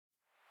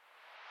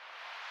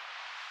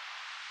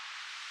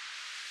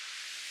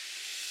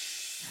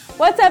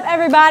What's up,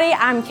 everybody?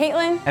 I'm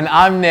Caitlin. And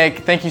I'm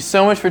Nick. Thank you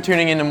so much for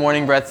tuning in to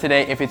Morning Breath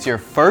today. If it's your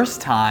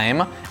first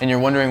time and you're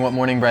wondering what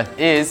Morning Breath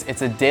is,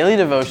 it's a daily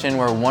devotion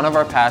where one of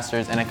our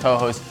pastors and a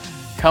co-host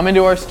come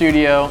into our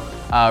studio,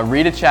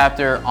 read a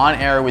chapter on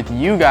air with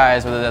you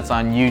guys, whether that's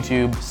on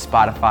YouTube,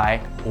 Spotify,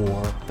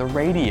 or the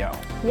radio.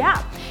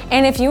 Yeah,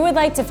 and if you would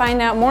like to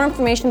find out more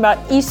information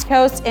about East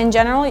Coast in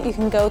general, you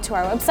can go to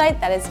our website,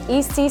 that is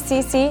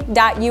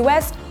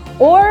eastccc.us,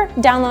 or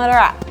download our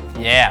app.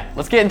 Yeah,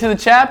 let's get into the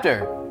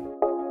chapter.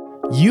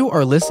 You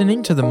are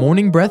listening to the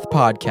Morning Breath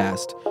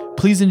Podcast.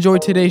 Please enjoy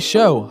today's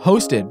show,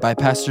 hosted by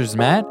Pastors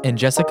Matt and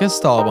Jessica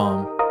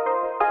Stahlbaum.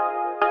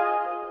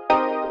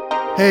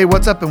 Hey,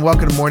 what's up and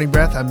welcome to Morning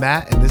Breath. I'm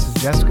Matt and this is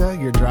Jessica,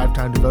 your drive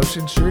time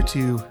devotion, sure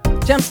to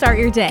jumpstart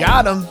your day.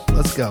 Got him.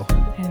 Let's go.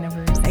 I didn't know we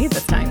were going to say it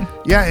this time.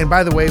 Yeah, and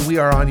by the way, we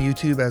are on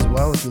YouTube as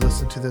well. If you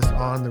listen to this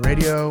on the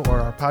radio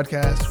or our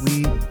podcast,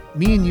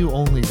 me and you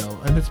only though,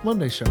 and it's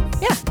Monday show.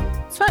 Yeah,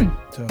 it's fun.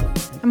 So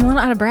I'm a little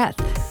out of breath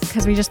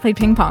because we just played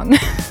ping pong.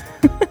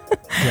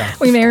 yeah,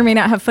 we may or may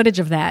not have footage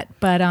of that,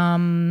 but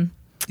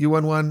you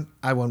won one,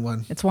 I won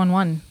one. It's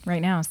 1-1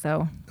 right now,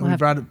 so we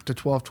brought it to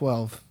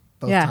 12-12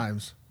 both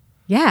times.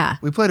 Yeah.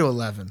 We played to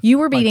 11. You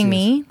were beating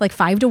me like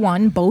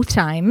 5-1 both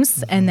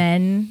times, and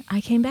then I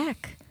came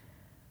back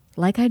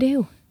like I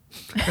do.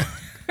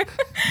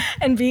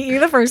 And beat you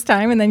the first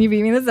time, and then you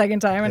beat me the second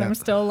time, and I'm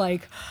still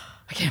like,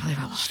 I can't believe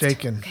I lost.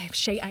 Shaken.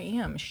 Okay, I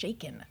am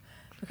shaken.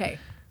 Okay.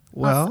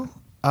 Well,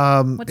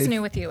 what's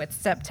new with you? It's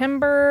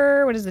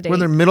September. What is the date? We're in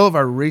the middle of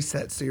our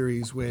Reset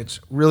series, which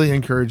really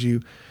encourage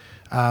you.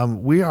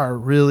 We are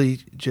really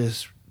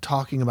just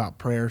talking about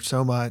prayer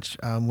so much.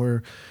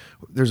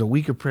 There's a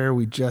week of prayer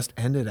we just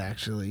ended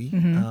actually,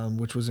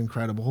 which was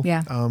incredible.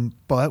 Yeah.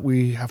 But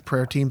we have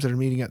prayer teams that are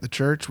meeting at the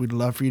church. We'd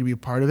love for you to be a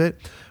part of it.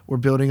 We're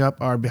building up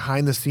our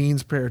behind the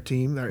scenes prayer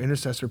team, our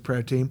intercessor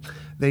prayer team.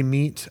 They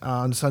meet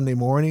on Sunday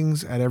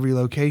mornings at every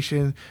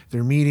location.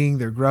 They're meeting,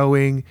 they're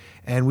growing,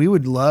 and we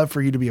would love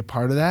for you to be a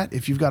part of that.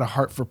 If you've got a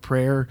heart for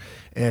prayer,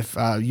 if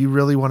you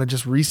really want to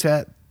just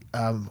reset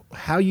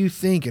how you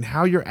think and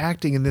how you're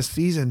acting in this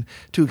season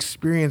to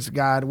experience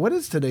God. What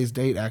is today's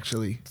date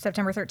actually?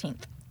 September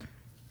 13th.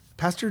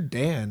 Pastor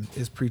Dan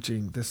is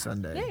preaching this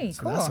Sunday. Yay,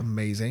 so cool. That's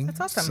amazing.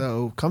 That's awesome.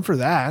 So come for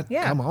that.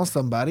 Yeah. Come on,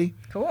 somebody.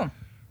 Cool.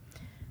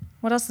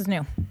 What else is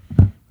new?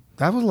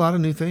 That was a lot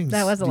of new things.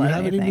 That was a lot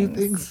of new things. Do you have any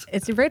new things?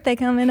 It's your birthday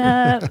coming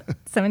up.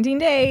 17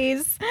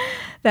 days.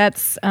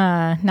 That's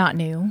not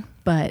new,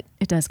 but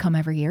it does come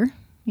every year,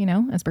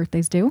 as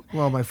birthdays do.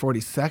 Well, my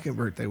 42nd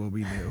birthday will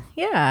be new.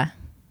 Yeah.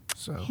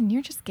 So. And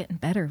you're just getting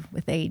better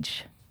with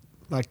age.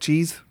 Like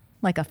cheese?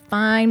 Like a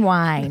fine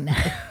wine.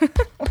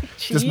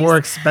 Just more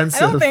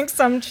expensive. I don't think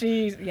some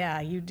cheese. Yeah,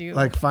 you do.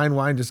 Like fine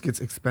wine just gets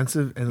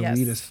expensive and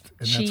elitist.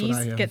 And cheese that's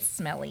what I am. gets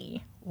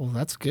smelly. Well,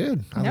 that's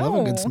good. I love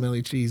a good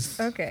smelly cheese.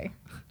 Okay.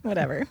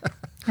 Whatever.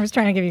 I was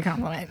trying to give you a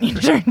compliment. You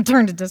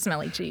turned it to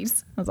smelly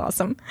cheese. That was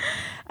awesome.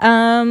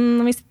 Let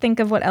me think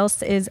of what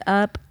else is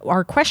up.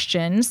 Our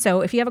questions.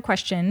 So if you have a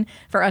question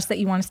for us that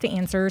you want us to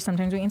answer,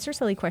 sometimes we answer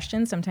silly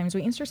questions. Sometimes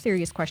we answer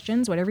serious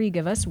questions. Whatever you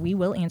give us, we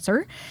will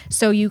answer.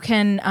 So you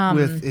can...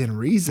 within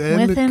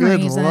reason. Within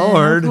Good reason.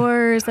 Lord. Of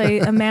course. I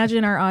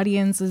imagine our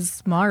audience is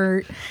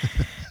smart.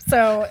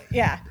 So,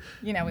 yeah,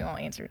 we won't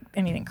answer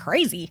anything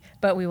crazy,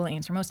 but we will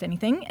answer most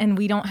anything. And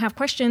we don't have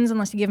questions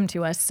unless you give them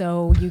to us.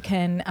 So you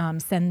can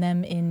send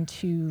them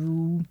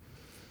into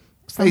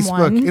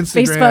someone.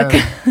 Facebook,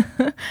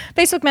 Instagram.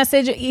 Facebook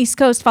message,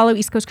 follow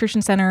East Coast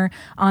Christian Center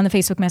on the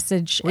Facebook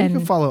message. Well, you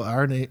can follow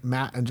our name,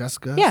 Matt and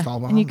Jessica. Yeah,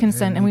 Stahlbaum, and you can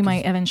send, and we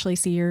might eventually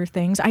see your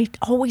things. I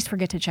always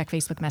forget to check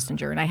Facebook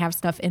Messenger, and I have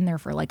stuff in there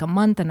for like a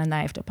month, and then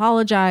I have to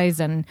apologize.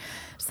 And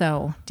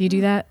so, do you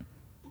do that?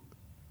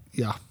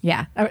 Yeah.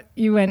 Yeah.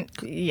 You went,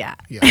 yeah.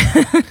 Yeah.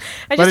 I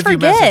but just if you forget.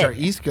 message our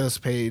East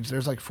Coast page,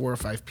 there's like 4 or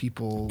 5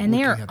 people. And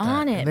they are looking at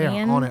on that. it, and they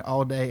man. are on it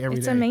all day, every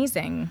day. It's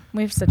amazing.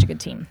 We have such a good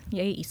team.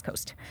 Yay, East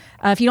Coast.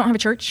 If you don't have a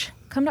church,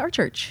 come to our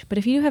church. But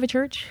if you do have a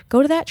church,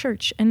 go to that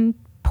church and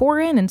pour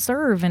in and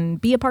serve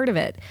and be a part of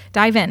it.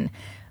 Dive in.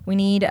 We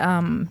need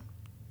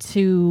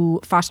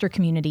to foster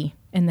community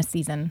in this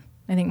season.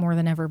 I think more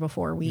than ever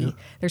before.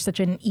 There's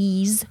such an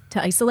ease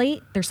to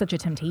isolate. There's such a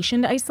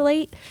temptation to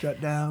isolate. Shut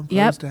down,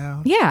 close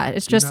down. Yeah,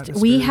 it's just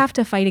we have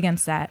to fight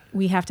against that.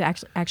 We have to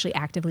actually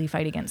actively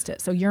fight against it.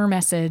 So your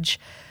message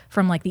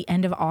from like the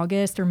end of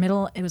August or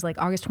middle, it was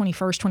like August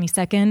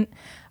 21st,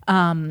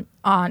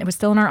 22nd. It was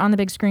still on the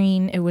big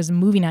screen. It was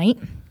movie night,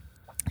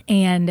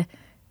 and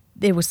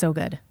it was so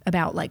good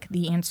about like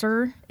the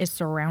answer is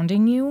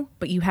surrounding you,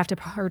 but you have to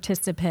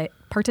participate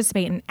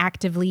and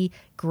actively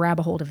grab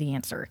a hold of the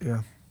answer.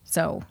 Yeah.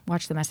 So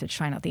watch the message,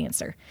 find out the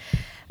answer.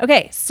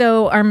 Okay,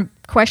 so our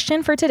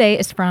question for today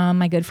is from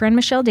my good friend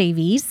Michelle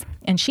Davies,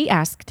 and she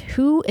asked,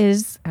 who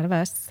is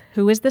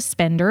the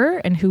spender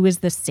and who is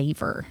the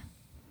saver?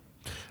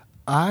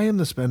 I am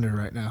the spender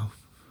right now.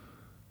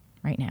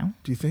 Right now?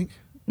 Do you think?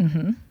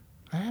 Mm-hmm.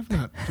 I have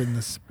not been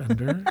the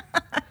spender.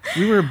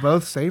 We were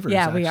both savers,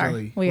 yeah,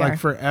 actually. We are. Like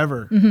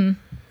forever.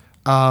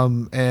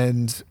 Mm-hmm.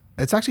 And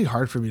it's actually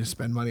hard for me to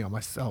spend money on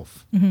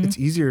myself. Mm-hmm. It's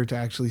easier to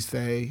actually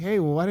say, hey,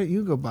 well, why don't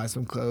you go buy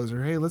some clothes?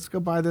 Or, hey, let's go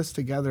buy this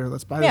together.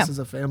 Let's buy this as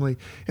a family.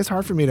 It's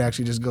hard for me to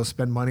actually just go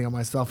spend money on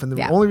myself. And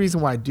the only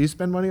reason why I do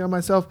spend money on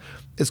myself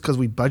is because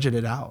we budget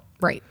it out.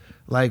 Right.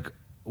 Like,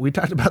 we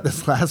talked about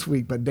this last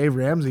week, but Dave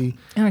Ramsey.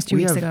 It was 2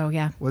 weeks ago,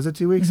 yeah. Was it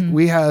 2 weeks?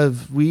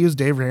 Mm-hmm. We use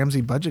Dave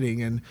Ramsey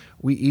budgeting, and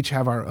we each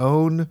have our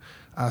own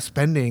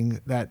spending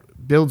that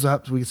builds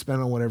up so we can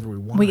spend on whatever we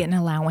want. We get an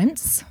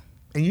allowance.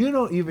 And you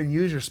don't even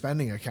use your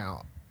spending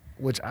account,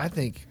 which I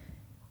think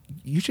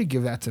you should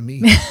give that to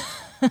me.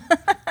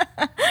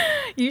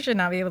 You should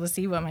not be able to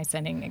see what my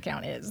spending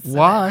account is.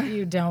 Why?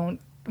 You don't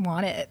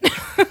want it.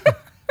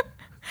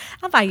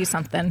 I'll buy you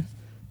something.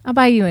 I'll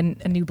buy you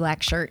a new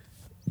black shirt.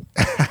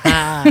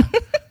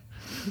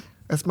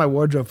 That's my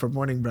wardrobe for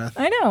Morning Breath.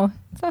 I know.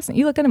 It's awesome.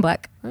 You look good in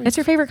black. Thanks. It's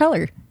your favorite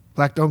color.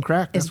 Black don't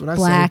crack. That's Is what I say.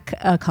 black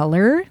a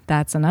color?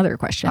 That's another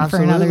question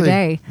Absolutely. for another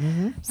day.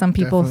 Mm-hmm. Some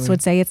people Definitely.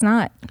 would say it's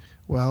not.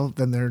 Well,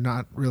 then they're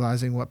not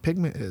realizing what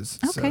pigment is.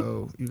 Okay.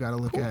 So you got to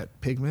look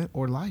at pigment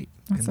or light.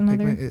 That's and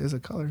another- pigment is a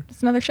color.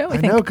 It's another show, I I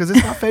think. know, because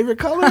it's my favorite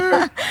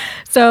color.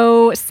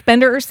 So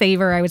spender or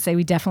saver, I would say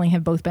we definitely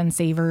have both been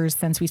savers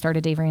since we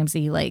started Dave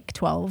Ramsey like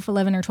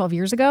 11 or 12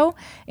 years ago.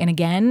 And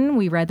again,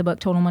 we read the book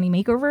Total Money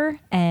Makeover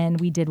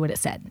and we did what it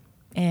said.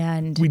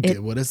 And We did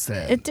what it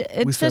said.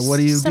 it's We said, just what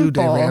do you do,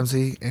 Dave simple.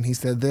 Ramsey? And he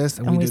said this,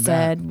 and And we we did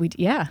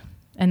said,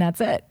 and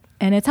that's it.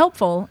 And it's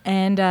helpful.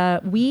 And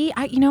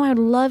I'd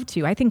love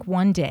to. I think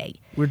one day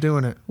that. We're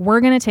doing it. we're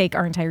going to take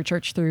our entire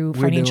church through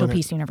We're Financial doing it.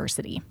 Peace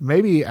University.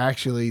 Maybe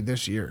actually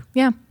this year.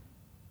 Yeah.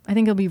 I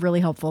think it'll be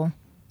really helpful.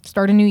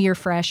 Start a new year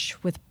fresh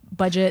with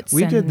budgets.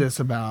 We and did this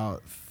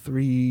about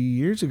 3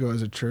 years ago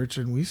as a church,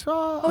 and we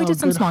saw we a did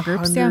some good small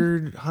groups,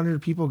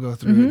 100 people go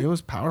through it. It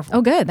was powerful.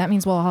 Oh, good. That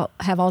means we'll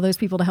have all those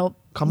people to help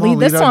Come lead on,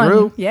 this lead that one.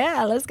 group.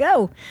 Yeah, let's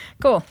go.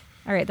 Cool.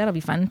 All right, that'll be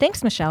fun.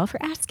 Thanks, Michelle,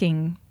 for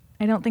asking.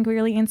 I don't think we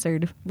really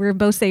answered. We're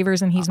both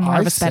savers, and he's more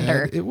of a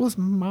spender. Said it was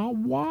my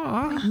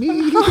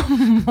me.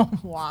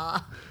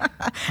 Wow. I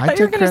I thought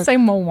you were going to say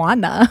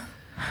Moana.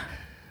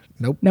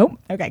 Nope. Nope.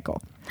 Okay,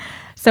 cool.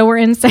 So we're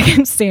in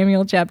 2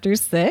 Samuel chapter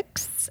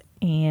 6,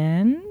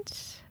 and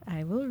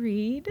I will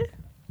read.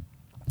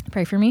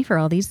 Pray for me for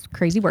all these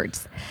crazy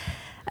words.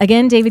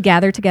 Again, David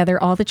gathered together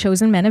all the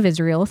chosen men of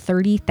Israel,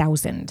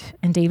 30,000.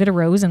 And David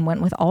arose and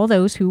went with all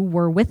those who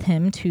were with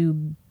him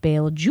to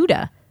Baal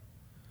Judah,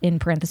 in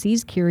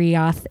parentheses,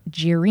 Kiriath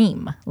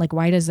Jearim. Like,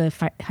 why does a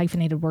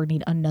hyphenated word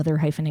need another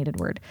hyphenated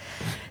word?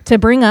 To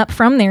bring up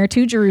from there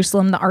to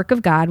Jerusalem the ark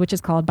of God, which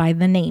is called by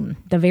the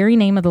very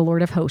name of the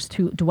Lord of hosts,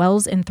 who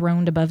dwells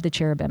enthroned above the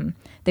cherubim.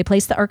 They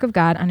placed the ark of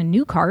God on a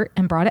new cart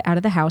and brought it out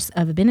of the house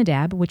of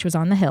Abinadab, which was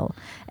on the hill.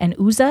 And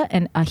Uzzah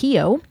and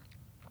Ahio,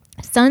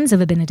 sons of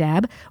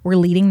Abinadab, were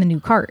leading the new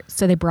cart.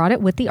 So they brought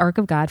it with the ark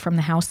of God from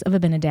the house of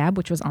Abinadab,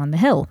 which was on the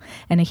hill.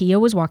 And Ahio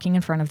was walking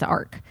in front of the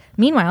ark.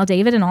 Meanwhile,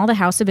 David and all the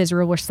house of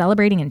Israel were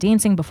celebrating and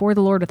dancing before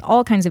the Lord with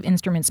all kinds of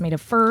instruments made of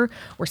fir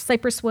or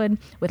cypress wood,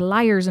 with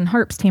lyres and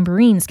harps,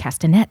 tambourines,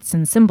 castanets,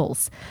 and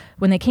cymbals.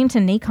 When they came to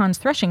Nachon's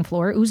threshing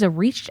floor, Uzzah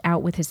reached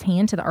out with his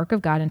hand to the ark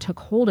of God and took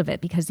hold of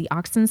it because the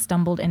oxen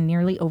stumbled and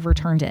nearly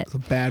overturned it. It's a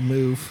bad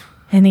move.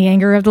 And the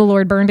anger of the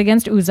Lord burned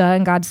against Uzzah,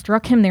 and God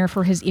struck him there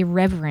for his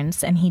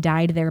irreverence, and he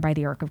died there by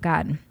the ark of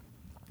God.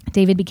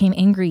 David became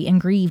angry and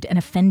grieved and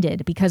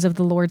offended because of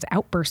the Lord's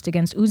outburst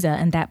against Uzzah,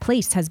 and that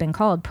place has been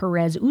called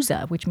Perez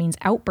Uzzah, which means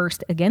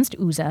outburst against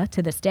Uzzah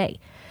to this day.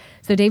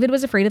 So David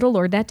was afraid of the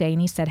Lord that day, and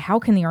he said, "How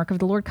can the ark of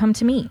the Lord come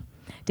to me?"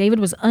 David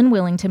was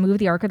unwilling to move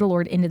the ark of the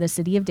Lord into the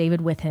city of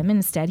David with him.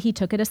 Instead, he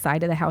took it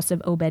aside to the house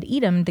of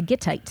Obed-Edom the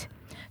Gittite.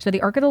 So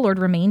the ark of the Lord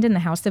remained in the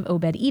house of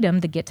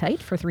Obed-Edom the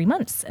Gittite for 3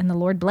 months, and the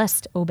Lord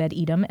blessed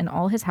Obed-Edom and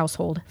all his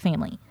household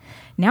family.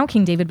 Now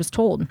King David was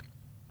told,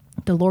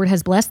 "The Lord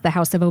has blessed the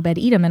house of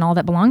Obed-Edom and all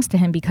that belongs to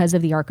him because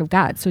of the ark of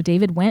God." So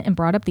David went and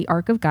brought up the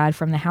ark of God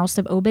from the house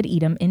of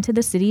Obed-Edom into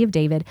the city of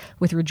David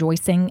with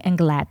rejoicing and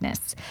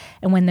gladness.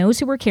 And when those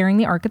who were carrying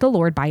the ark of the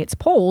Lord by its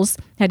poles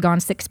had gone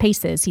 6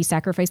 paces, he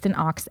sacrificed an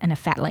ox and a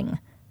fatling.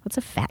 What's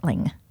a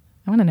fatling?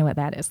 I want to know what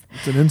that is.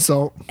 It's an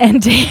insult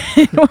And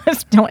David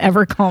was, don't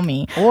ever call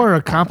me or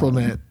a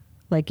compliment.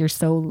 like you're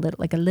so little,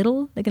 like a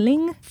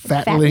ling.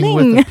 Fatling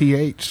with a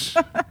PH.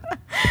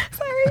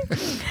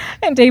 Sorry.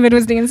 And David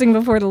was dancing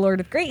before the Lord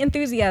with great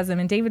enthusiasm,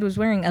 and David was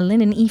wearing a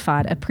linen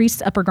ephod, a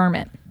priest's upper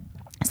garment.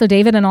 So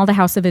David and all the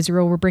house of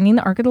Israel were bringing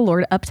the ark of the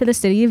Lord up to the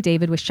city of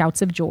David with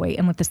shouts of joy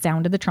and with the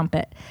sound of the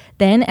trumpet.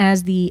 Then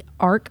as the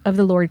ark of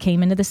the Lord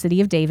came into the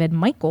city of David,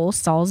 Michal,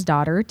 Saul's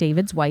daughter,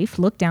 David's wife,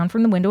 looked down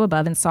from the window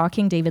above and saw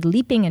King David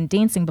leaping and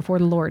dancing before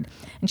the Lord.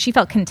 And she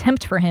felt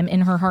contempt for him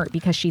in her heart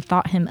because she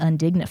thought him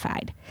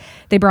undignified.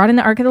 They brought in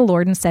the ark of the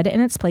Lord and set it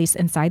in its place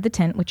inside the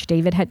tent which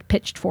David had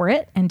pitched for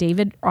it, and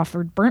David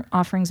offered burnt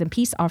offerings and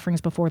peace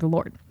offerings before the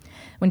Lord.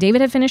 When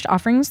David had finished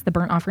offerings, the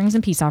burnt offerings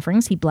and peace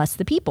offerings, he blessed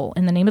the people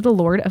in the name of the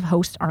Lord of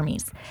host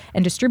armies,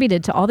 and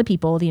distributed to all the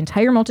people, the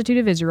entire multitude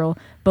of Israel,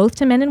 both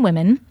to men and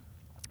women,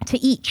 to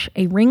each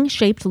a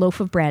ring-shaped loaf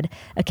of bread,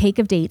 a cake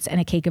of dates, and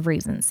a cake of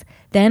raisins.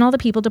 Then all the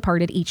people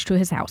departed, each to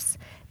his house.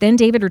 Then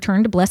David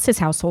returned to bless his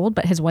household,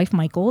 but his wife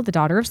Michal, the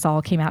daughter of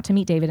Saul, came out to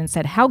meet David and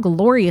said, "How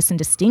glorious and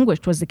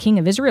distinguished was the king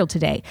of Israel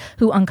today,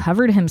 who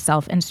uncovered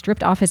himself and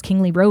stripped off his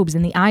kingly robes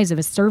in the eyes of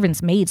his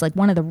servants' maids, like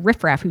one of the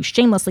riffraff who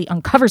shamelessly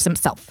uncovers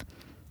himself."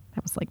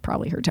 That was like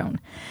probably her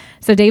tone.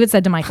 So David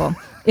said to Michal,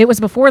 "It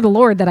was before the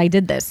Lord that I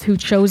did this, who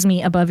chose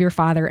me above your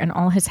father and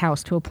all his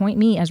house to appoint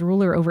me as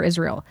ruler over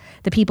Israel,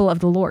 the people of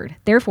the Lord.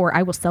 Therefore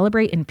I will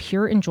celebrate in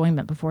pure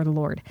enjoyment before the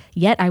Lord.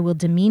 Yet I will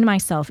demean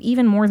myself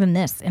even more than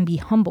this and be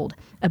humbled,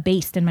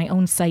 abased in my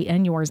own sight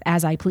and yours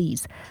as I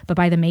please. But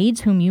by the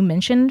maids whom you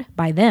mentioned,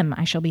 by them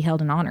I shall be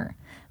held in honor."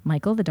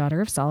 Michal, the daughter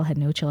of Saul, had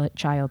no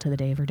child to the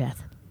day of her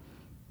death.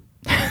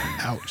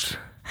 Ouch.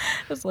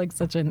 It was like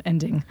such an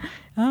ending.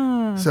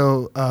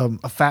 So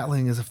a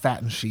fatling is a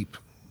fattened sheep.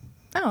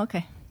 Oh,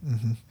 okay.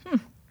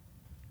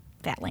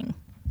 Fatling.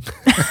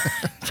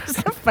 Just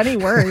a funny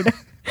word.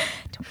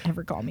 Don't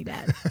ever call me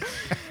that.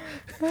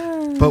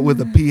 But with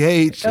a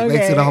PH, it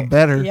makes it all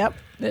better. Yep,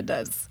 it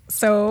does.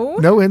 So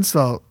No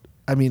insult.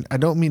 I mean, I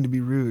don't mean to be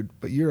rude,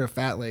 but you're a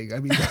fatling. I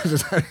mean, that's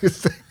just how you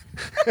say.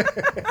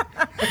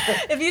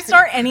 if you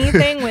start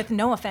anything with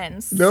no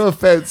offense. No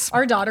offense.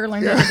 Our daughter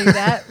learned how to do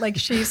that. Like,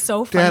 she's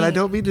so funny. Dad, I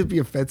don't mean to be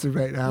offensive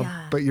right now,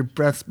 Yeah. but your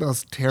breath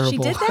smells terrible. She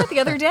did that the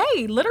other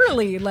day,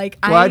 literally. Like,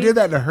 Well, I did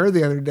that to her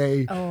the other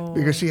day Oh.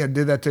 because she had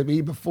did that to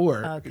me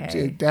before. Okay.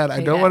 She, Dad,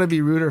 I don't Payback. want to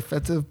be rude or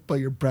offensive, but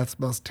your breath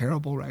smells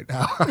terrible right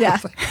now. Yeah.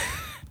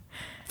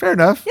 Fair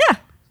enough. Yeah.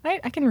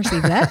 I can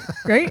receive that,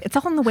 right? It's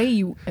all in the way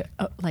you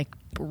like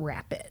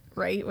wrap it,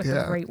 right? With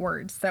the right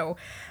words. So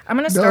I'm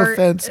going to No start.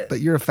 offense,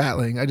 but you're a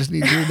fatling. I just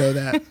need you to know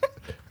that.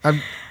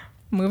 I'm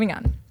Moving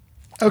on.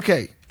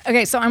 okay.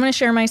 Okay, so I'm going to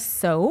share my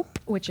SOAP,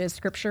 which is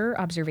scripture,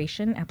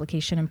 observation,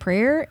 application, and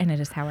prayer. And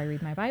it is how I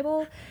read my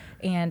Bible.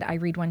 And I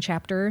read one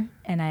chapter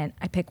and I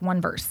pick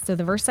one verse. So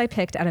the verse I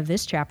picked out of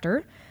this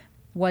chapter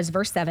was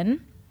verse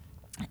 7.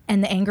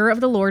 "And the anger of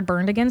the Lord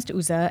burned against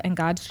Uzzah, and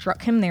God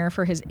struck him there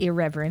for his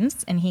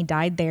irreverence, and he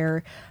died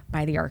there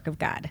by the ark of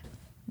God."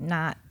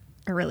 Not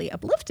a really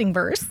uplifting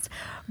verse,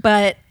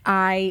 but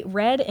I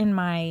read in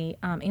my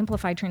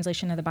amplified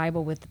translation of the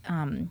Bible with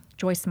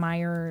Joyce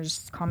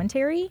Meyer's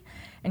commentary,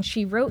 and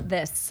she wrote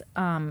this.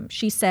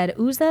 She said,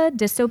 "Uzzah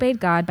disobeyed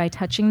God by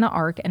touching the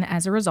ark, and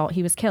as a result,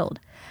 he was killed.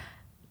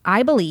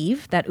 I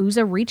believe that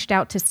Uzzah reached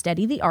out to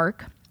steady the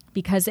ark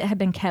because it had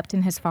been kept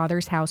in his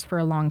father's house for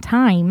a long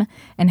time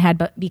and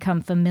had become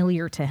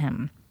familiar to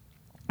him.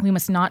 We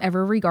must not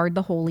ever regard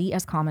the holy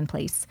as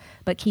commonplace,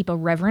 but keep a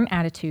reverent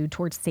attitude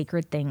towards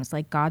sacred things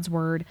like God's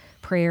word,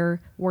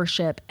 prayer,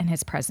 worship, and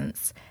his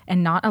presence,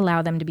 and not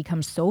allow them to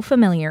become so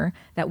familiar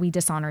that we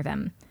dishonor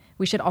them.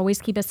 We should always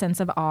keep a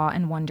sense of awe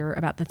and wonder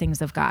about the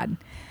things of God."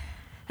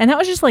 And that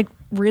was just like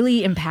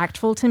really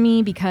impactful to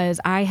me because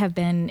I have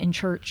been in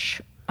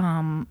church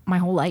my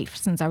whole life.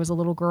 Since I was a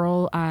little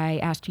girl, I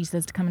asked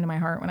Jesus to come into my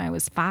heart when I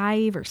was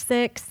 5 or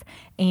 6.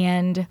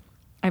 And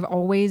I've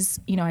always,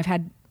 I've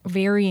had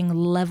varying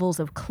levels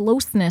of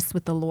closeness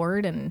with the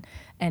Lord and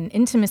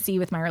intimacy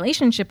with my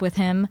relationship with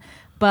him.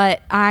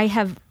 But I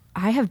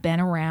have been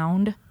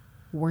around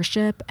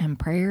worship and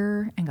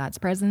prayer and God's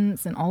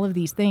presence and all of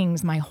these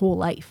things my whole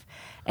life.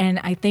 And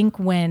I think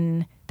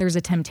when there's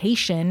a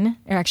temptation,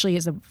 there actually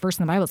is a verse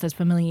in the Bible that says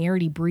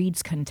familiarity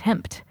breeds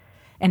contempt.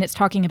 And it's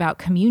talking about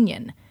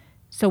communion.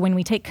 So when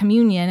we take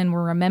communion and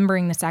we're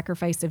remembering the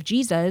sacrifice of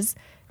Jesus,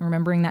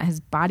 remembering that his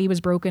body was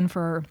broken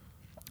for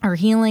our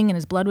healing and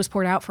his blood was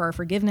poured out for our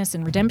forgiveness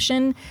and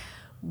redemption,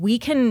 we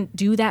can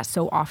do that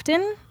so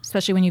often,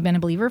 especially when you've been a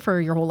believer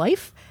for your whole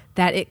life,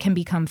 that it can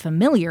become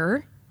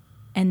familiar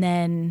and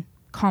then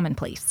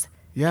commonplace.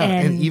 Yeah,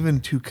 and even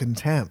to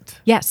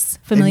contempt. Yes,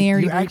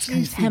 familiarity And breeds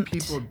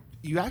contempt.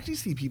 you actually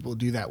see people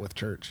do that with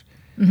church.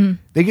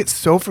 Mm-hmm. They get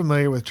so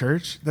familiar with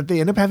church that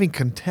they end up having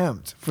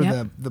contempt for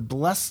Yep. the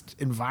blessed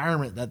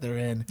environment that they're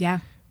in. Yeah.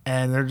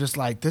 And they're just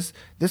like, this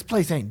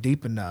place ain't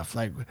deep enough,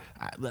 like,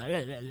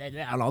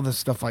 and all this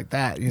stuff like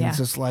that. And Yeah. it's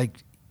just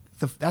like,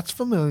 that's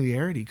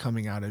familiarity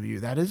coming out of you.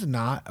 That is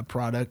not a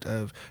product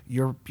of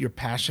your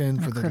passion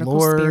for the critical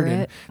Lord. spirit.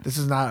 And this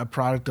is not a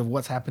product of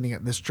what's happening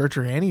at this church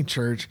or any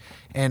church.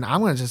 And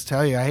I'm going to just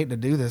tell you, I hate to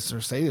do this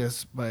or say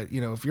this, but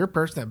if you're a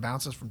person that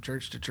bounces from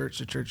church to church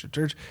to church to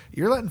church,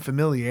 you're letting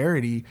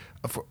familiarity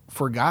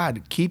for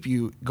God keep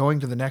you going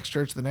to the next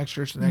church, the next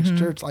church, the next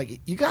church. Like,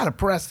 you got to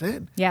press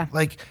in. Yeah.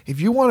 Like, if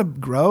you want to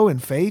grow in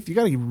faith, you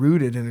got to get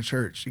rooted in a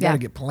church. You got to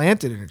get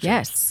planted in a church.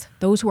 Yes.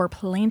 Those who are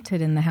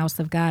planted in the house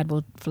of God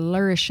will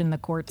flourish in the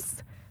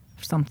courts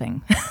of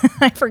something.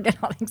 I forget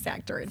all the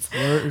exact words.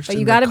 Flourish But in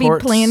you the got to be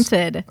courts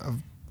planted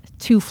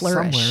to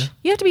flourish. somewhere.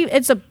 You have to be,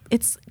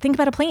 think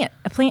about a plant.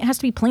 A plant has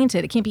to be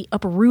planted. It can't be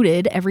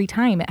uprooted every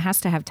time. It has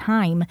to have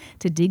time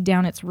to dig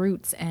down its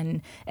roots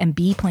and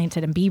be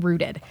planted and be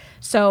rooted.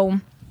 So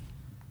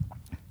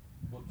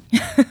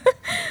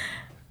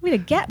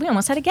we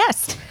almost had a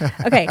guest.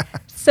 Okay.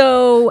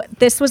 So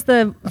this was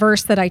the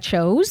verse that I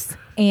chose.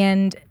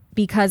 And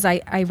because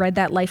I read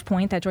that life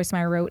point that Joyce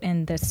Meyer wrote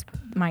in this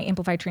my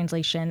Amplified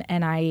translation,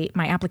 and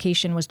my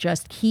application was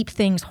just keep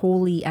things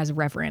holy as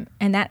reverent.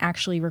 And that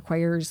actually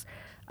requires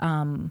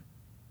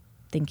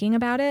thinking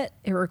about it.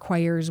 It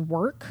requires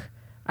work.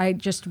 I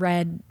just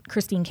read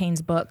Christine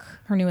Cain's book,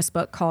 her newest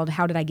book called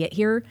How Did I Get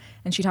Here?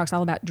 And she talks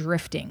all about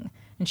drifting.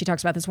 And she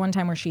talks about this one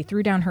time where she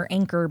threw down her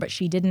anchor, but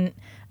she didn't,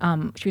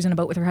 she was in a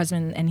boat with her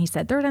husband and he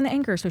said, throw down the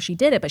anchor. So she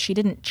did it, but she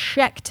didn't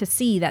check to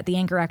see that the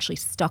anchor actually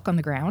stuck on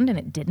the ground, and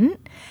it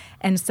didn't.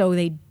 And so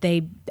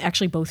they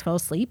actually both fell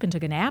asleep and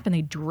took a nap, and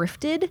they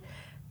drifted.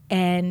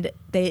 And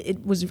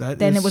it was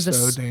a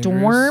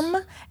storm,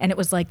 dangerous. And it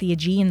was like the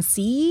Aegean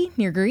Sea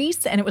near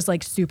Greece, and it was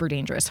like super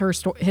dangerous.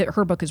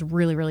 Her book is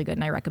really, really good,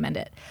 and I recommend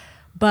it.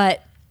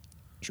 But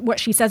what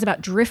she says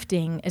about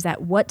drifting is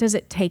that what does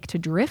it take to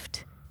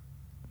drift?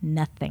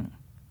 Nothing.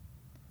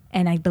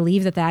 And I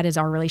believe that is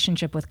our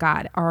relationship with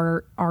God,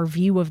 our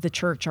view of the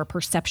church, our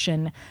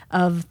perception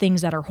of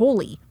things that are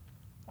holy,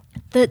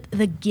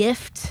 the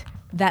gift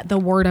that the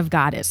Word of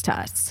God is to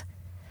us.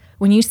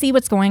 When you see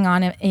what's going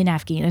on in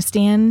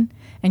Afghanistan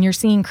and you're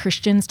seeing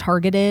Christians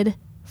targeted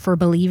for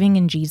believing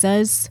in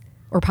Jesus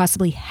or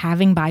possibly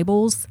having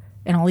Bibles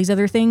and all these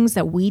other things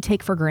that we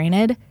take for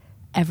granted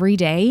every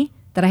day,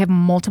 that I have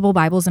multiple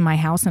Bibles in my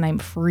house and I'm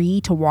free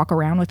to walk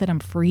around with it.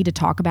 I'm free to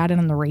talk about it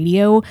on the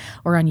radio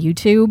or on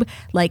YouTube.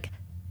 Like,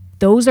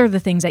 those are the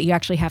things that you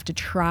actually have to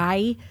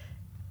try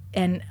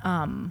and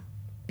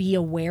be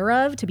aware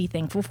of, to be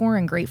thankful for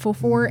and grateful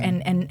for,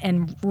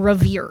 and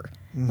revere.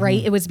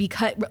 Right? It was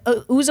because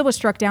Uzzah was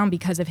struck down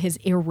because of his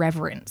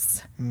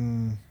irreverence.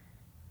 Isn't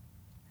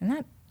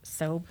that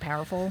so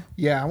powerful?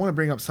 Yeah, I want to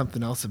bring up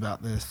something else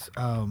about this.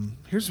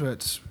 Here's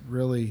what's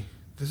really,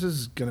 this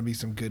is going to be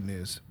some good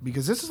news,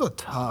 because this is a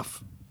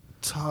tough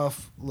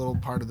little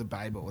part of the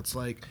Bible. It's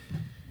like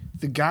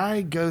the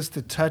guy goes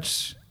to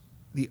touch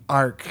the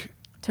ark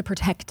to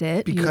protect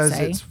it because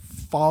it's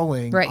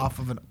falling right. off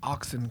of an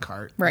oxen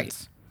cart. Right.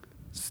 That's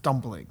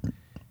stumbling,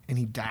 and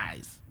he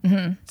dies.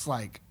 It's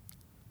like,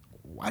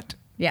 what?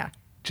 Yeah.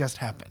 Just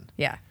happened.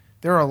 Yeah.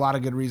 There are a lot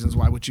of good reasons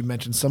why, which you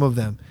mentioned some of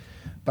them.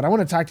 But I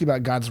want to talk to you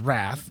about God's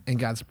wrath and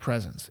God's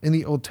presence. In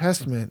the Old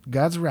Testament,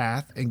 God's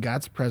wrath and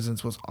God's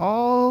presence was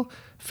all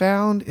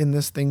found in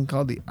this thing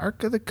called the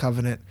Ark of the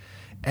Covenant.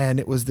 And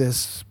it was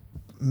this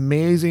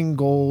amazing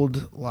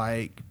gold,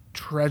 like,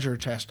 treasure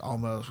chest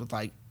almost, with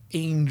like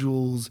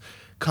angels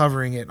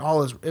covering it.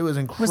 All this, it was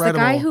incredible. Was the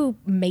guy who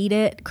made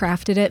it,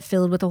 crafted it,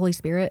 filled with the Holy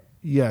Spirit?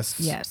 Yes.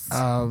 Yes.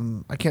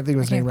 I can't think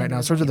of his name right now.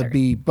 It starts with a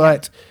B.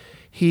 But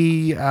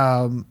he,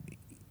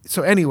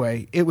 so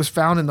anyway, it was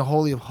found in the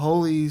Holy of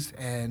Holies,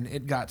 and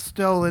it got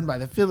stolen by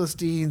the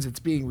Philistines. It's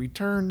being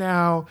returned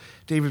now.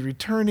 David's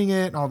returning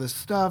it, and all this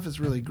stuff is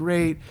really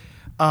great.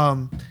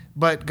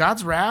 But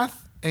God's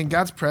wrath and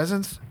God's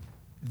presence,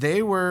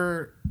 they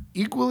were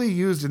equally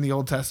used in the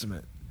Old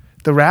Testament.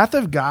 The wrath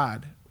of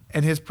God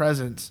and his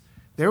presence,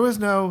 it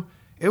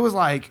was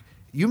like,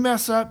 you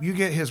mess up, you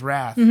get his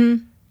wrath.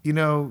 You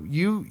know,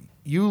 you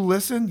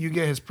listen, you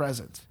get his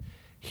presence.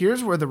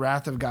 Here's where the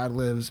wrath of God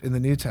lives in the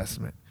New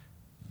Testament,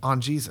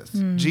 on Jesus.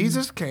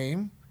 Jesus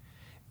came,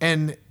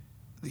 and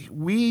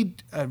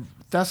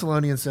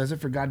Thessalonians says it,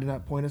 for God did not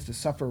appoint us to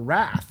suffer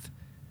wrath,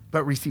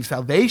 but receive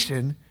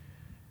salvation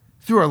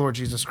through our Lord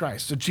Jesus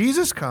Christ. So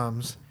Jesus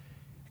comes,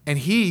 and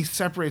he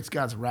separates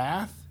God's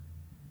wrath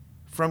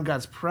from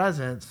God's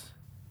presence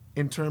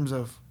in terms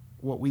of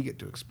what we get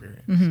to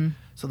experience.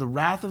 So the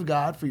wrath of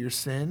God for your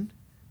sin,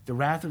 the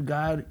wrath of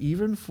God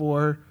even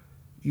for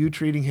you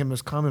treating him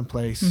as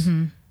commonplace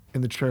in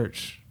the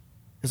church,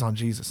 is on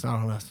Jesus, not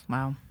on us.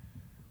 Wow.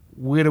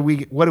 What do we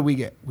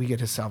get? We get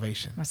his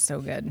salvation. That's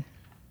so good.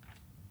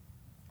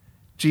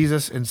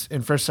 Jesus, in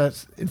 1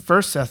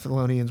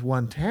 Thessalonians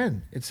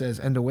 1:10, it says,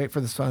 and to wait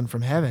for the Son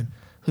from heaven,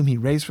 whom he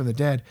raised from the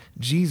dead,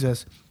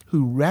 Jesus,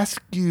 who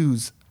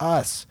rescues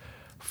us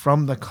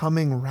from the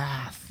coming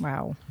wrath.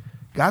 Wow.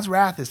 God's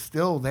wrath is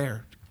still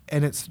there,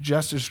 and it's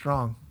just as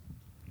strong.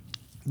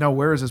 Now,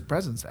 where is his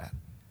presence at?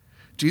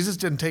 Jesus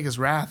didn't take his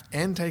wrath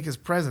and take his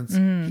presence.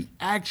 He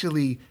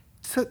actually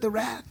took the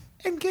wrath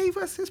and gave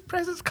us his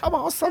presence. Come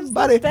on,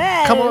 somebody.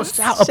 Come on,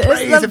 shout a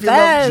praise if you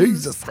love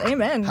Jesus.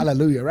 Amen.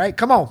 Hallelujah, right?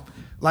 Come on.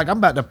 Like, I'm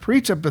about to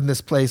preach up in this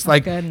place.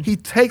 Like, he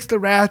takes the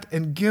wrath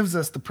and gives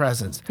us the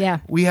presence. Yeah.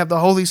 We have the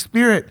Holy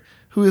Spirit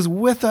who is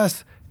with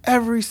us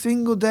every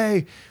single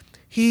day.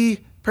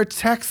 He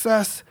protects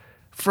us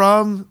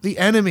from the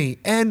enemy,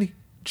 and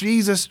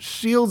Jesus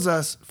shields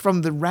us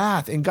from the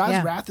wrath, and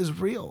God's wrath is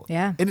real.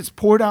 Yeah. And it's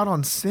poured out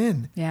on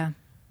sin. Yeah.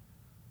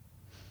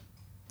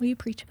 Will you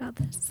preach about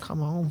this?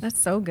 Come on. That's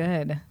so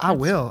good. I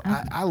will.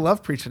 I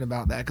love preaching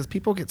about that, because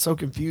people get so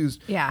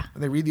confused. Yeah.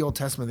 When they read the Old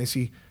Testament, they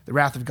see the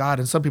wrath of God,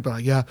 and some people are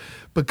like, yeah,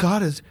 but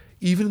God is,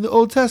 even in the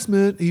Old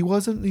Testament, he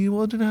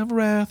didn't have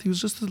wrath. He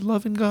was just a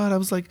loving God.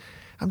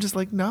 I'm just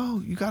like,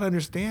 no, you got to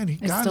understand.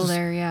 It's still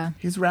there, yeah.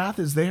 His wrath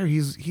is there.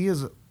 He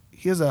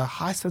has a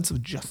high sense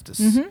of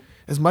justice.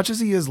 As much as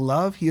he is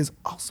love, he is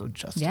also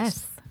justice.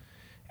 Yes.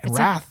 And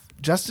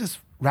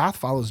wrath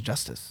follows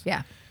justice.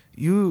 Yeah.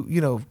 You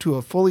know, to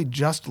a fully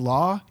just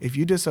law, if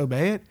you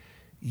disobey it,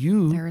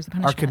 you There is a are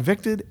punishment.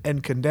 convicted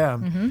and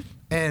condemned.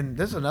 And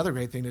this is another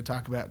great thing to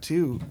talk about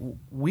too.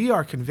 We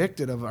are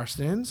convicted of our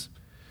sins,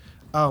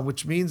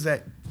 which means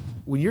that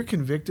when you're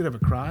convicted of a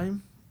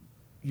crime,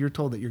 you're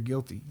told that you're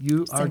guilty.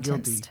 You are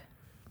guilty. Sentenced,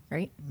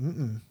 right?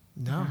 No.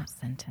 Not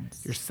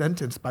sentenced. You're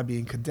sentenced by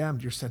being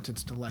condemned. You're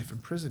sentenced to life in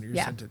prison. You're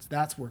sentenced.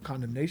 That's where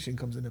condemnation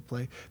comes into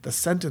play. The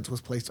sentence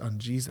was placed on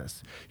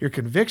Jesus. Your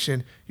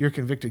conviction, you're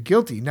convicted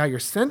guilty. Now your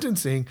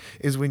sentencing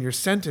is when you're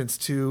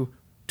sentenced to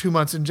 2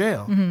 months in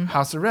jail,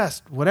 house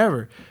arrest,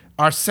 whatever.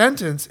 Our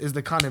sentence is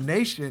the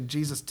condemnation.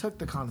 Jesus took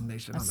the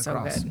condemnation That's on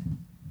the cross. Good.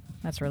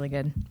 That's really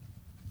good.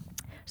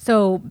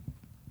 So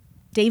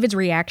David's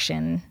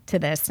reaction to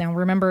this. Now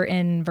remember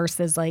in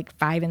verses like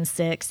 5 and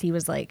 6, he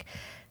was like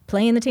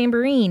playing the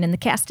tambourine and the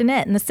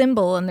castanet and the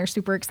cymbal, and they're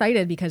super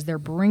excited because they're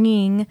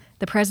bringing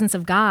the presence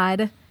of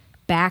God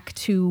back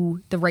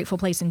to the rightful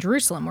place in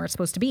Jerusalem where it's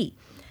supposed to be.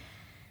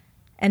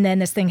 And then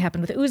this thing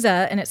happened with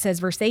Uzzah, and it says,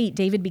 verse 8,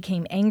 David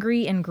became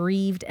angry and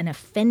grieved and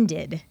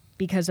offended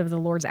because of the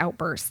Lord's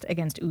outburst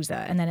against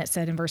Uzzah. And then it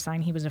said in verse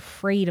 9, he was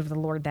afraid of the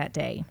Lord that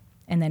day.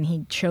 And then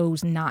he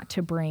chose not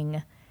to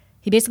bring,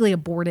 he basically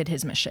aborted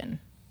his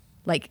mission.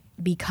 Like,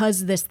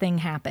 because this thing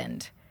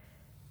happened,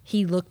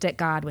 he looked at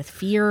God with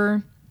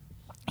fear.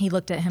 He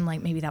looked at him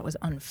like maybe that was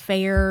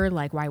unfair.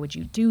 Like, why would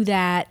you do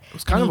that? It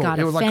was kind and of he got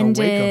it was offended.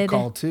 like a wake-up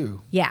call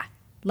too. Yeah.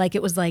 Like,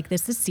 it was like,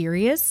 this is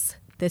serious.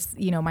 This,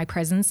 my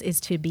presence is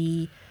to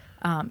be,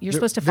 you're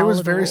supposed to follow the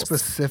rules. There was very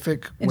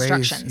specific ways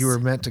Instructions. you were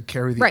meant to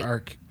carry the Right.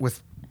 ark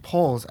with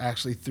poles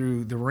actually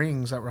through the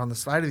rings that were on the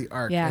side of the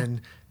ark. Yeah.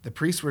 And the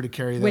priests were to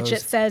carry those. Which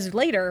it says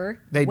later,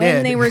 They when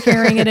did. they were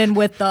carrying it in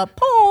with the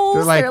poles,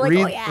 They're like, oh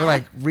yeah. they're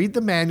like, read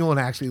the manual and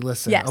actually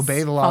listen. Yes,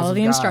 Obey the laws follow of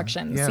the God.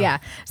 instructions. Yeah.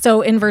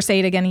 So in verse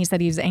 8 again, he said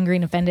he was angry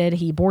and offended.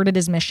 He aborted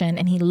his mission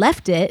and he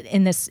left it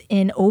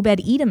in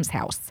Obed-Edom's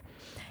house.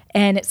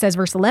 And it says,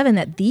 verse 11,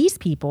 that these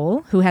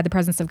people who had the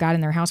presence of God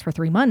in their house for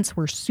 3 months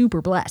were super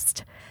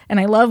blessed. And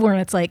I love when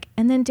it's like,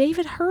 and then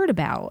David heard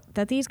about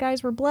that these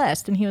guys were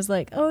blessed. And he was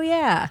like, oh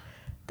yeah,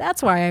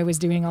 that's why I was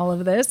doing all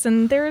of this.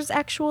 And there's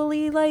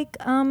actually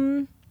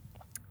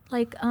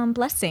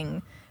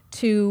blessing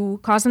to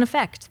cause and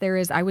effect. There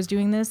is, I was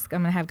doing this. I'm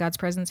going to have God's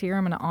presence here.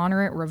 I'm going to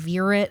honor it,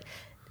 revere it,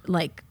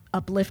 like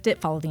uplift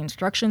it, follow the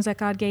instructions that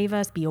God gave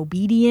us, be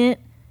obedient.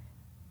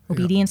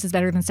 Obedience is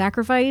better than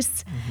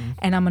sacrifice,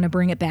 and I'm going to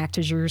bring it back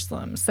to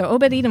Jerusalem. So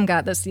Obed-Edom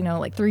got this,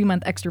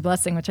 3-month extra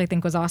blessing, which I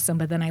think was awesome.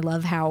 But then I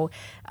love how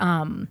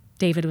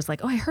David was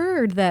like, oh, I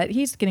heard that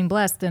he's getting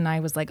blessed. And I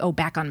was like, oh,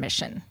 back on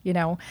mission,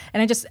 And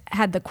I just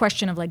had the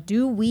question of like,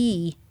 do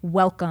we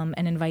welcome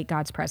and invite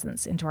God's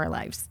presence into our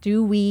lives?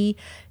 Do we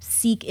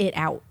seek it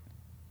out?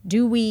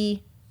 Do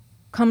we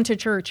come to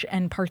church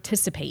and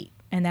participate?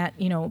 And that,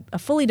 a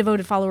fully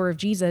devoted follower of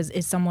Jesus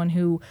is someone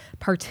who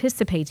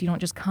participates. You don't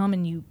just come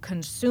and you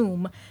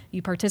consume,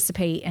 you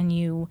participate and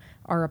you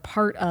are a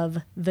part of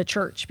the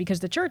church,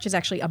 because the church is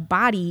actually a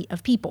body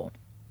of people.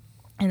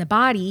 And the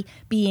body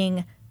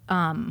being,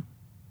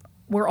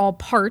 we're all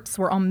parts,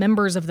 we're all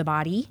members of the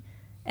body,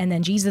 and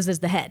then Jesus is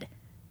the head.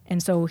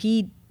 And so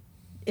he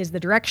is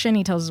the direction.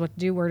 He tells us what to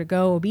do, where to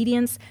go,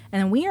 obedience.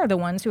 And then we are the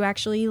ones who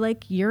actually,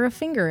 like, you're a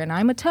finger and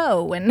I'm a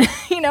toe. And,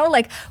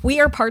 we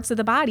are parts of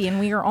the body and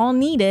we are all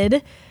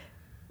needed.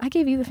 I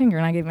gave you the finger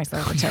and I gave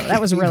myself a toe. That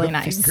was really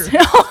nice.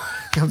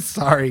 I'm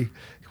sorry.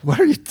 What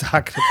are you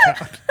talking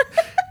about?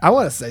 I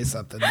want to say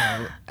something,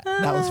 though.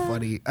 That was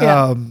funny.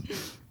 Yeah.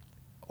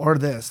 Or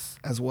this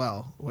as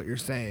well, what you're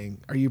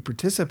saying. Are you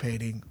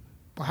participating?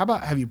 Well, how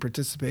about have you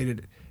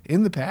participated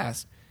in the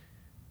past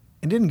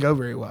and didn't go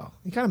very well?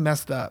 You kind of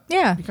messed up.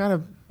 Yeah. You kind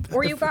of,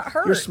 Or you got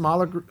hurt. Your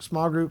small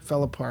group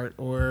fell apart,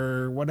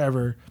 or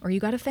whatever. Or you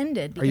got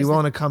offended. Are you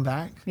willing to come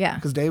back? Yeah.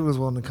 Because David was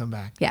willing to come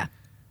back. Yeah.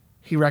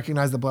 He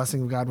recognized the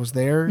blessing of God was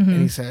there,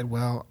 and he said,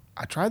 "Well,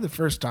 I tried the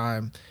first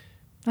time.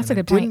 That's and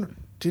a good point.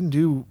 Didn't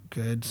do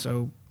good,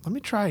 so let me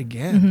try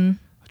again.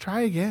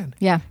 Try again.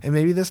 Yeah. And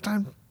maybe this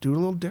time do it a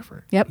little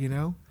different. Yep.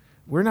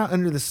 We're not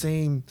under the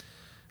same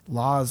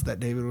laws that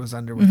David was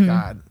under with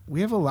God.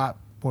 We have a lot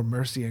more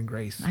mercy and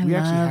grace. I we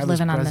actually love have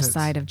living His on this presence.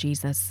 side of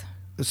Jesus.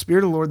 The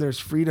Spirit of the Lord, there's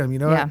freedom.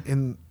 Yeah.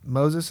 In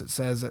Moses, it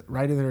says that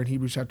right in there in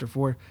Hebrews chapter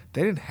 4,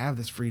 they didn't have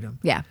this freedom.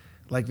 Yeah.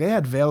 Like, they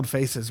had veiled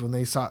faces when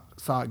they saw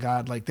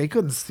God. Like, they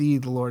couldn't see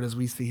the Lord as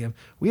we see him.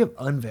 We have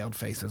unveiled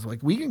faces. Like,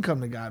 we can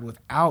come to God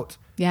without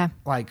Yeah.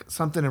 like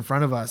something in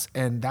front of us,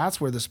 and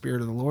that's where the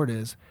Spirit of the Lord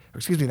is. Or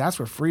excuse me, that's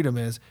where freedom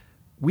is.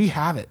 We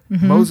have it.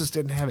 Moses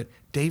didn't have it.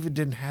 David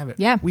didn't have it.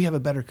 Yeah. We have a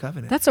better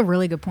covenant. That's a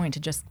really good point,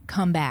 to just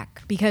come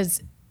back,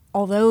 because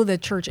although the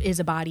church is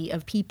a body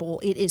of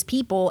people, it is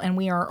people, and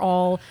we are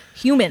all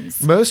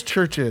humans. Most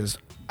churches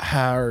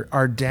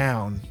are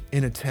down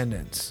in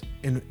attendance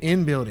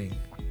in building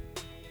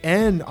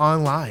and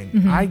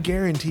online. I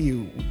guarantee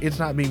you it's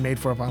not being made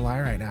for up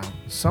online right now.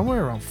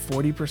 Somewhere around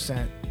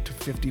 40% to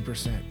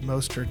 50%,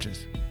 most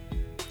churches.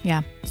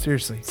 Yeah.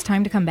 Seriously. It's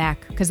time to come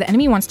back because the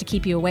enemy wants to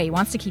keep you away. He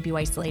wants to keep you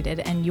isolated,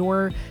 and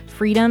your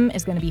freedom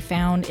is going to be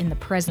found in the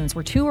presence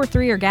where 2 or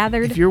 3 are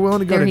gathered. If you're willing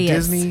to go to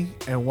Disney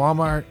is. and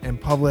Walmart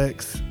and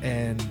Publix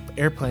and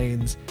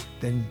airplanes,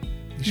 then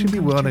you should be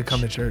willing to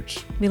come to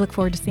church. We look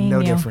forward to seeing you.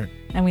 No different.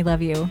 And we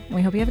love you.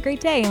 We hope you have a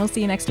great day, and we'll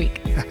see you next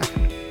week.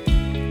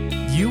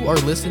 You are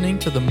listening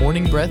to the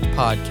Morning Breath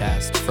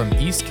podcast from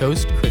East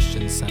Coast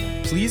Christian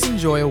Center. Please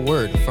enjoy a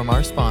word from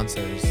our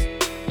sponsors.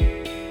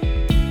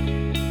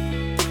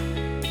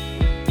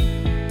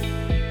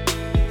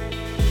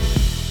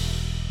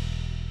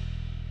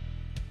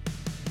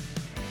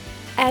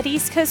 At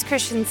East Coast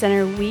Christian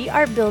Center, we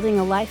are building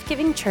a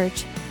life-giving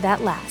church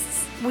that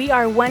lasts. We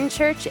are one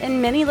church in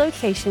many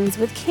locations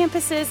with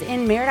campuses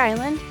in Merritt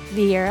Island,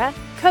 Viera,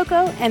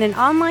 Cocoa, and an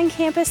online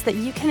campus that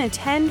you can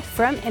attend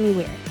from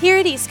anywhere. Here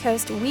at East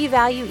Coast, we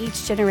value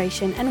each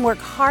generation and work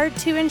hard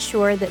to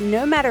ensure that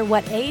no matter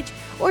what age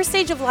or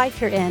stage of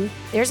life you're in,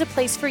 there's a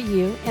place for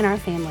you in our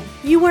family.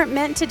 You weren't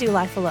meant to do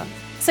life alone,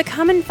 so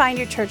come and find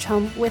your church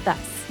home with us.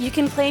 You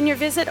can plan your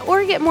visit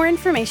or get more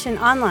information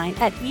online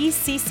at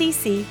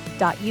eccc.us.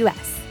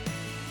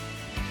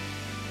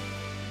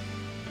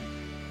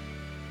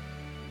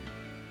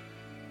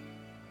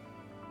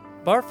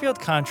 Barfield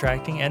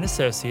Contracting and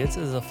Associates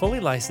is a fully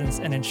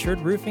licensed and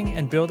insured roofing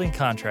and building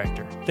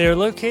contractor. They are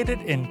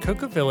located in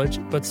Cocoa Village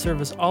but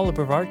service all of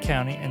Brevard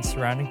County and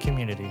surrounding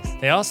communities.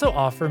 They also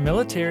offer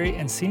military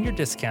and senior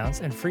discounts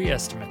and free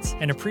estimates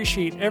and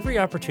appreciate every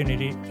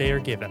opportunity they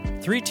are given.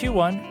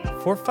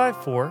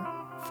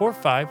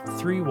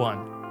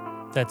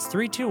 321-454-4531. That's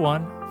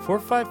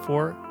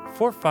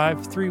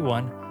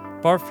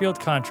 321-454-4531. Barfield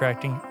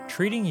Contracting,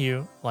 treating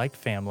you like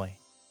family.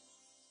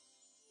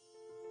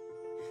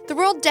 The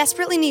world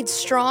desperately needs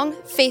strong,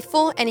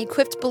 faithful, and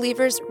equipped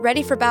believers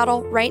ready for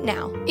battle right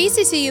now.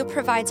 ECCU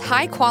provides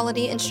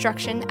high-quality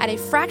instruction at a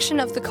fraction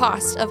of the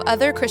cost of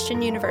other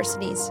Christian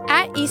universities.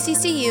 At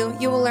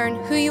ECCU, you will learn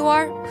who you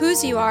are,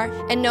 whose you are,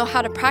 and know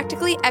how to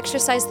practically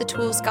exercise the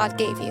tools God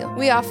gave you.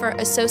 We offer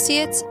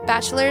associates,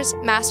 bachelor's,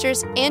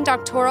 master's, and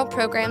doctoral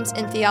programs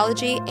in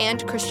theology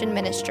and Christian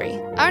ministry.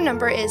 Our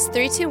number is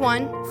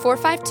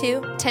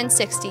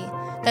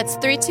 321-452-1060. That's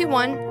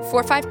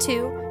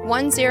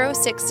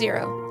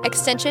 321-452-1060.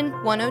 Extension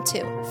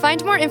 102.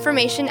 Find more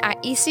information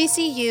at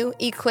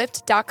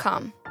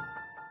eccuequipped.com.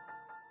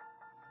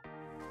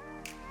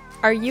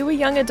 Are you a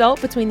young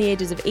adult between the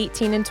ages of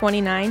 18 and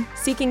 29,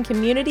 seeking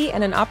community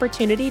and an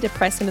opportunity to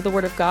press into the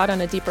Word of God on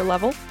a deeper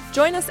level?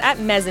 Join us at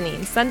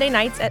Mezzanine, Sunday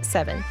nights at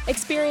 7.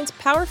 Experience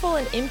powerful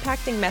and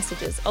impacting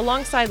messages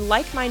alongside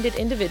like-minded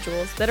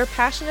individuals that are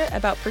passionate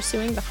about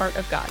pursuing the heart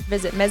of God.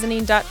 Visit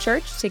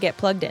mezzanine.church to get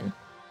plugged in.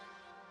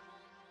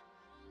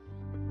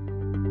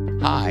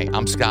 Hi,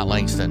 I'm Scott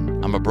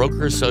Langston. I'm a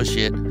broker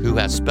associate who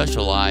has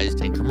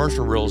specialized in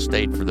commercial real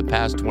estate for the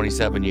past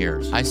 27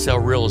 years. I sell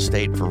real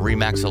estate for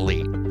RE/MAX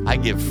Elite. I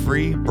give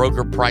free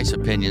broker price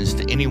opinions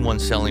to anyone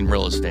selling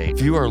real estate.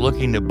 If you are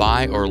looking to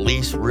buy or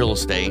lease real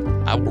estate,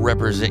 I will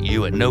represent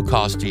you at no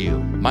cost to you.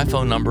 My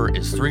phone number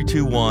is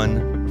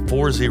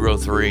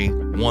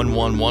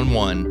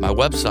 321-403-1111. My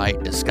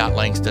website is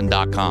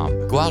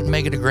scottlangston.com. Go out and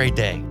make it a great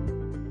day.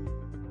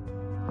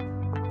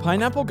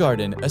 Pineapple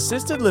Garden,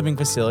 assisted living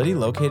facility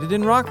located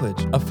in Rockledge.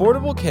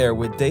 Affordable care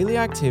with daily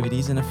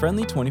activities and a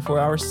friendly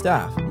 24-hour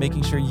staff,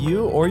 making sure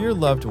you or your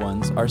loved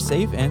ones are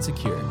safe and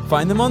secure.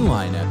 Find them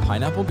online at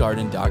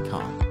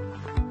pineapplegarden.com.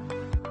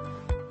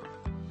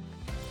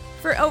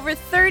 For over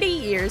 30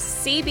 years,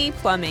 CB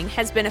Plumbing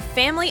has been a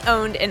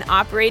family-owned and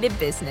operated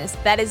business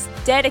that is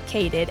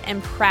dedicated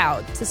and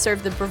proud to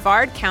serve the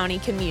Brevard County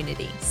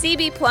community.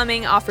 CB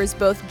Plumbing offers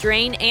both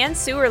drain and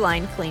sewer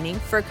line cleaning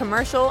for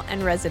commercial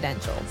and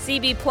residential.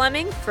 CB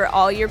Plumbing for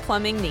all your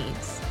plumbing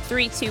needs.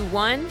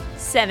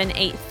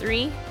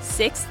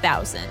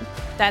 321-783-6000.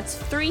 That's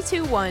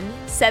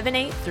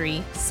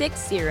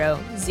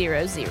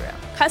 321-783-6000.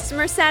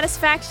 Customer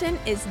satisfaction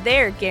is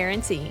their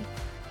guarantee.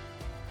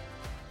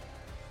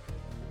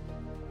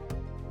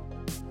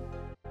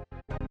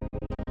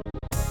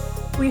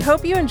 We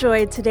hope you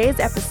enjoyed today's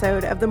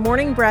episode of the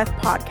Morning Breath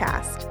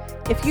podcast.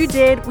 If you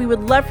did, we would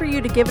love for you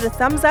to give it a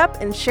thumbs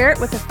up and share it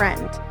with a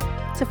friend.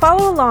 To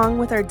follow along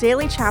with our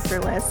daily chapter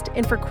list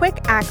and for quick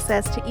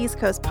access to East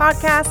Coast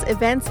podcasts,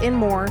 events, and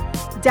more,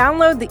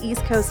 download the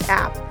East Coast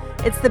app.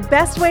 It's the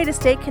best way to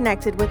stay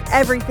connected with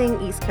everything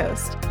East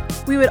Coast.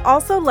 We would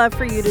also love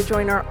for you to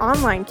join our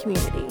online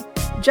community.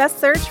 Just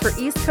search for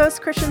East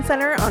Coast Christian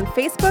Center on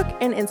Facebook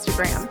and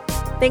Instagram.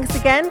 Thanks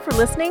again for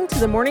listening to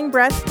the Morning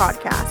Breath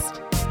podcast.